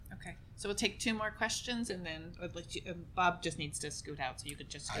So we'll take 2 more questions, and then Bob just needs to scoot out, so you could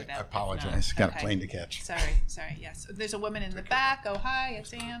just scoot out. I apologize. Got a Okay. plane to catch. Sorry, yes. There's a woman in the back. Oh, hi,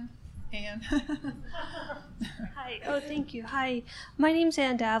 it's Anne. Anne. Hi. Oh, thank you. Hi. My name's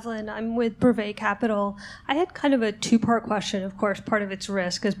Ann Davlin. I'm with Brevet Capital. I had kind of a 2-part question. Of course, part of it's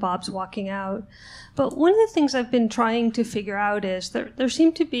risk as Bob's walking out. But one of the things I've been trying to figure out is there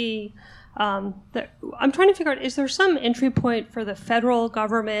seem to be I'm trying to figure out, is there some entry point for the federal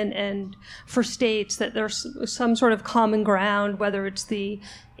government and for states that there's some sort of common ground, whether it's the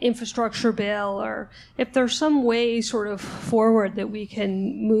infrastructure bill or if there's some way sort of forward that we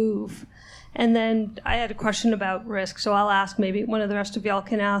can move? And then I had a question about risk, so I'll ask, maybe one of the rest of y'all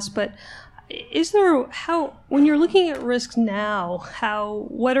can ask, but when you're looking at risk now,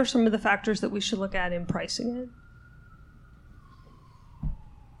 what are some of the factors that we should look at in pricing it?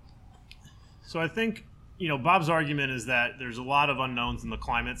 So I think, Bob's argument is that there's a lot of unknowns in the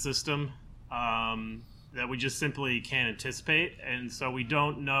climate system that we just simply can't anticipate. And so we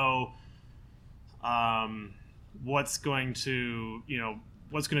don't know what's going to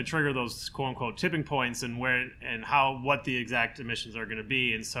trigger those quote unquote tipping points and what the exact emissions are going to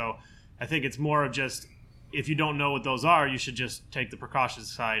be. And so I think it's more of just, if you don't know what those are, you should just take the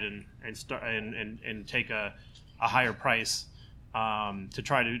precautions side and take a higher price to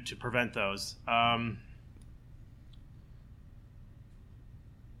try to prevent those. That's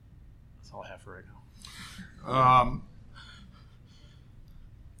all I have for right now.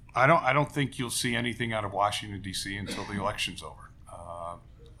 I don't think you'll see anything out of Washington, D.C. until the election's over.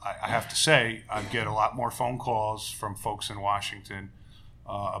 I have to say, I get a lot more phone calls from folks in Washington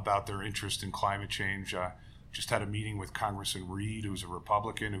about their interest in climate change. Just had a meeting with Congressman Reed, who's a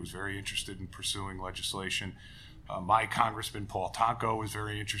Republican, who's very interested in pursuing legislation. My Congressman, Paul Tonko, is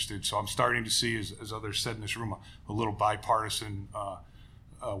very interested. So I'm starting to see, as others said in this room, a little bipartisan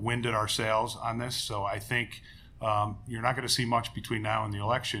wind at our sails on this. So I think you're not going to see much between now and the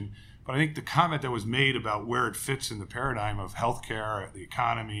election. But I think the comment that was made about where it fits in the paradigm of healthcare, the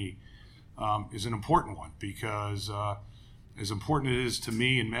economy, is an important one, because as important it is to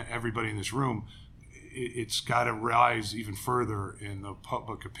me and everybody in this room, it's got to rise even further in the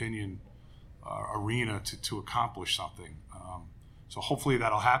public opinion arena to accomplish something. So hopefully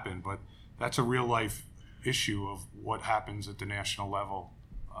that'll happen, but that's a real life issue of what happens at the national level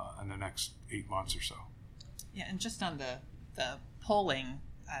in the next 8 months or so. Yeah, and just on the polling,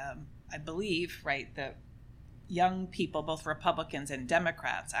 I believe, right, that young people, both Republicans and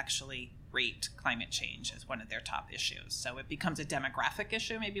Democrats, actually rate climate change as one of their top issues. So it becomes a demographic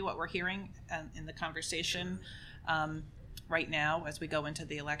issue, maybe what we're hearing in the conversation right now as we go into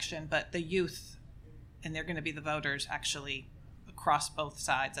the election. But the youth, and they're going to be the voters, actually across both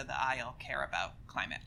sides of the aisle, care about climate.